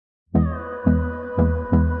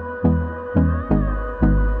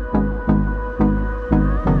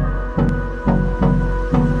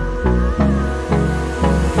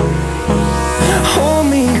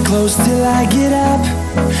I get up.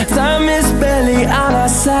 Time is barely on our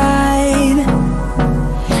side.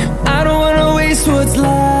 I don't wanna waste what's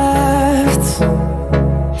left.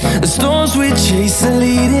 The storms we chase are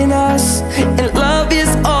leading us, and love is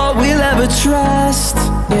all we'll ever trust.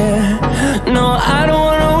 Yeah, no, I don't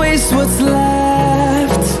wanna waste what's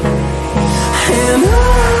left. And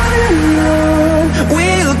on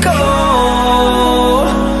we'll go,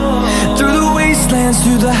 through the wastelands,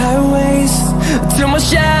 through the highways, till my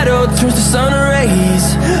shadow turns to sun rays.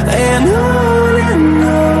 And on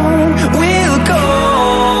we'll go,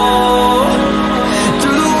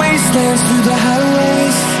 through the wastelands, through the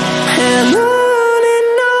highways, and on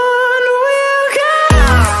we'll go.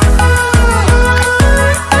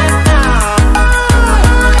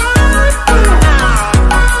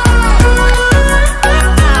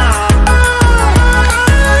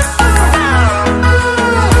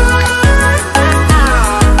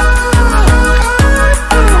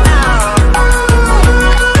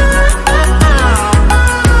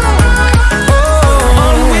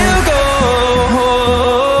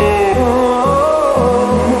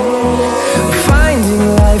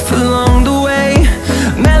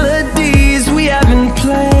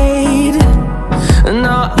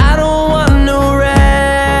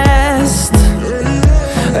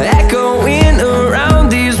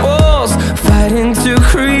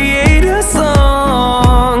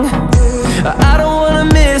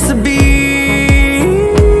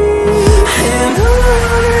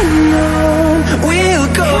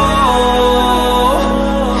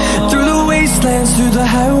 Through the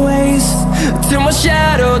highways, till my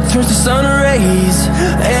shadow turns to sun rays.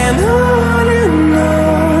 And on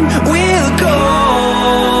we'll go,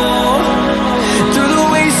 through the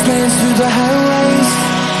wastelands, through the highways,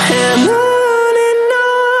 and on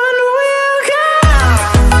we'll go.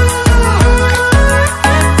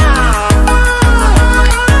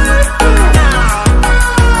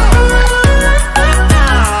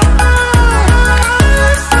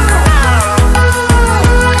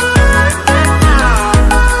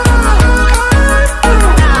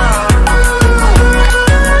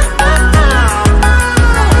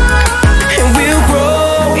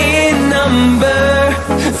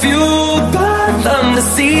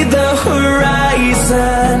 See the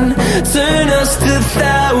horizon turn us to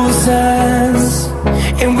thousands,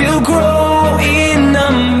 and we'll grow in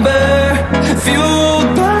number, fueled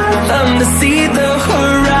by them to see the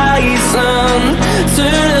horizon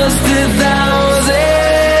turn us to thousands.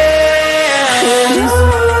 And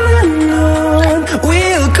on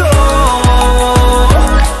we'll go,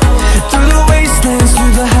 through the wastelands,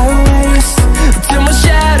 through the highways, till my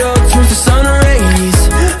shadow turns to sun rays.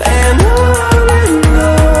 And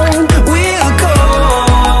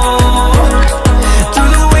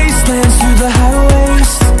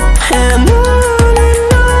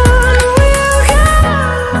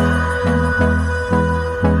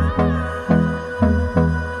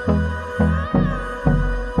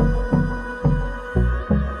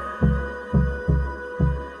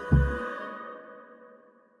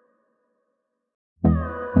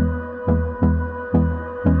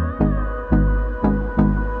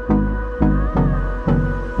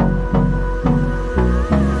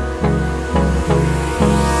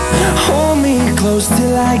close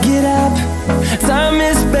till I get up. Time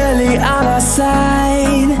is barely on our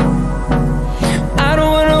side. I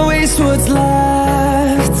don't wanna waste what's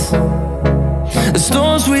left. The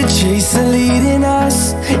storms we chase are leading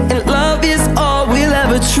us, and love is all we'll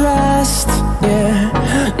ever trust. Yeah,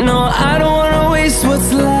 no, I don't wanna waste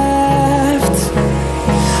what's left.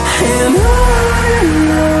 And on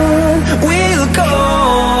we'll go,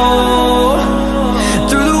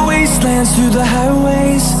 through the wastelands, through the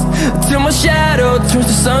highways, till my shadow turns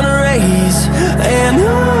to sun rays. And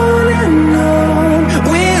on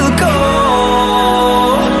we'll go,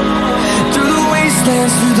 through the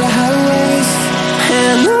wastelands, through the highways,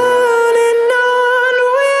 and on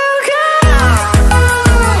we'll go.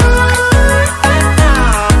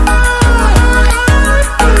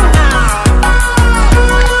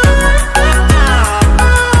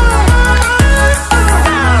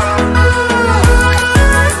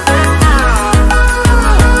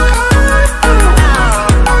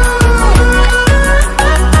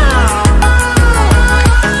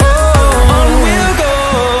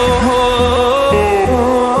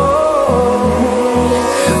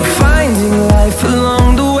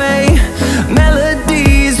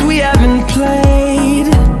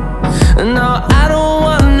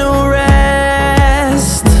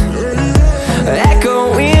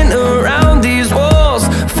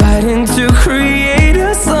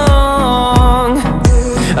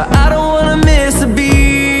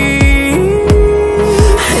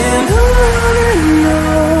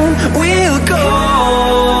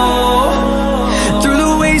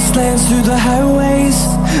 wastelands through the highways,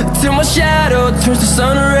 till my shadow turns to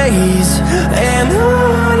sun rays. And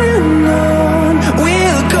on